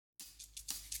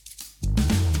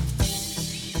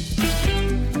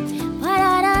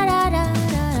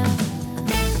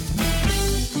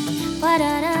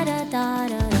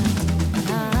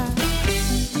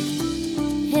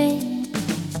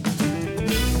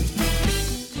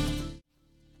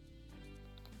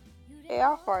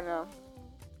how far now?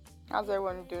 How's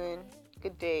everyone doing?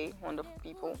 Good day, wonderful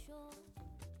people.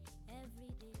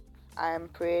 I am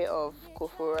Priye of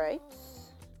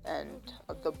Kofowrites and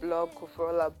of the blog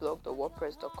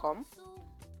kofowrites.wordpress.com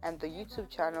and the YouTube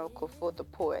channel Kofo the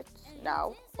Poet,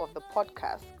 now of the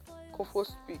podcast Kofo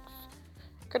Speaks.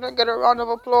 Can I get a round of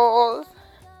applause?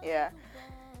 Yeah.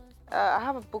 I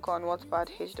have a book on Wattpad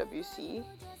HWC,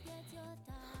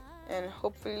 and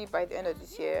hopefully by the end of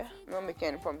this year, I'm not making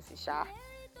any promises,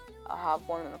 I'll have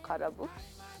one on Okada books.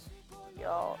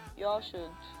 Y'all should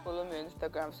follow me on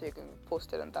Instagram so you can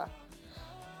post it on that.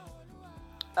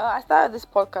 I started this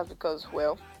podcast because,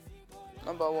 well,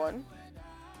 number one,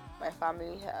 my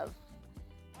family have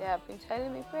been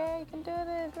telling me, "Pray, you can do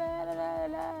this, la la la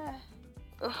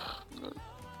la."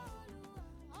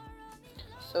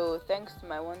 So thanks to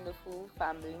my wonderful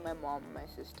family, my mom, my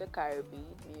sister Karibi,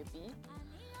 maybe,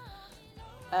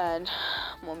 and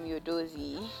Mommy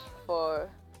Odozi for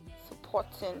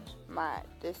supporting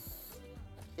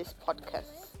this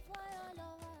podcast.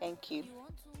 Thank you.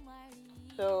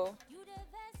 So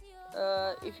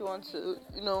if you want to,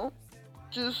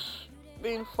 just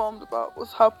be informed about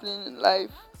what's happening in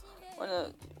life,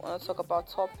 wanna talk about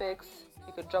topics,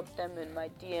 you could drop them in my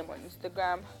DM on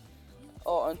Instagram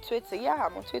or on Twitter. Yeah,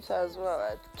 I'm on Twitter as well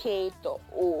at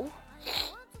k.o.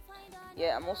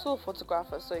 Yeah, I'm also a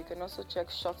photographer, so you can also check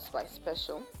Shots by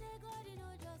Special.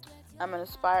 I'm an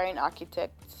aspiring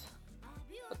architect.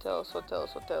 Hotels.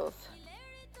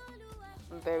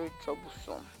 I'm very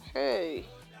troublesome. Hey,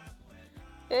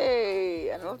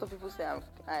 and a lot of people say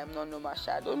I am not normal.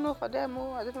 I don't know for them.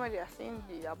 I don't know why they are saying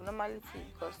the abnormality,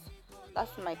 because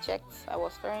last time I checked, I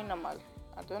was very normal.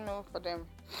 I don't know for them.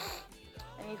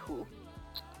 Anywho,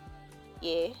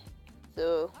 yeah.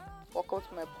 So welcome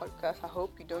to my podcast. I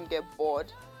hope you don't get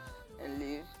bored and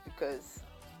leave, because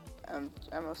I'm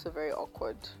also very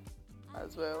awkward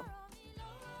as well.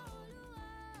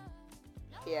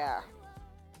 Yeah.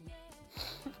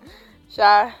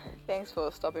 Sha, thanks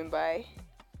for stopping by.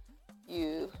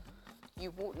 You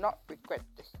would not regret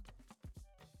this.